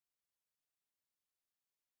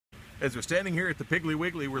As we're standing here at the Piggly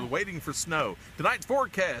Wiggly, we're waiting for snow. Tonight's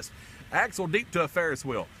forecast, axle deep to a Ferris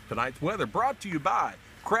wheel. Tonight's weather brought to you by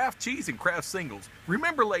Kraft Cheese and Kraft Singles.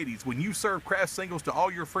 Remember, ladies, when you serve Kraft Singles to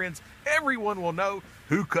all your friends, everyone will know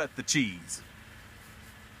who cut the cheese.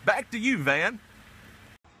 Back to you, Van.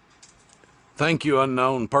 Thank you,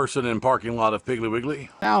 unknown person in parking lot of Piggly Wiggly.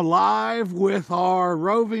 Now live with our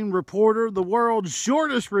roving reporter, the world's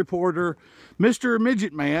shortest reporter, Mr.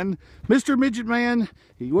 Midget Man. Mr. Midget Man,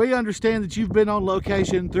 we understand that you've been on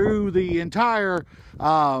location through the entire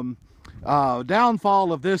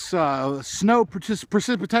downfall of this snow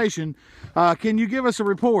precipitation. Can you give us a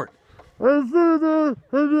report?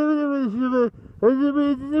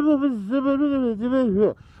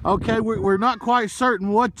 Okay, we're not quite certain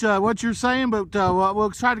what you're saying, but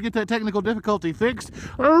we'll try to get that technical difficulty fixed.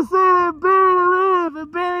 I said,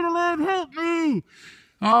 buried alive, help me!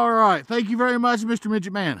 All right, thank you very much, Mr.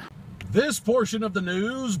 Midget Man. This portion of the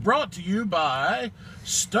news brought to you by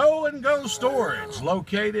Stow and Go Storage,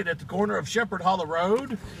 located at the corner of Shepherd Hollow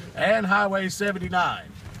Road and Highway 79.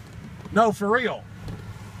 No, for real.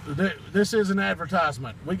 This is an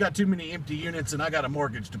advertisement. We got too many empty units and I got a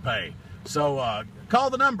mortgage to pay. So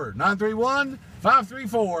call the number,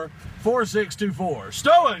 931-534-4624.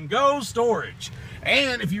 Stow and Go Storage.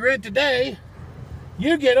 And if you rent today,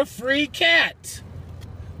 you get a free cat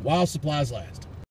while supplies last.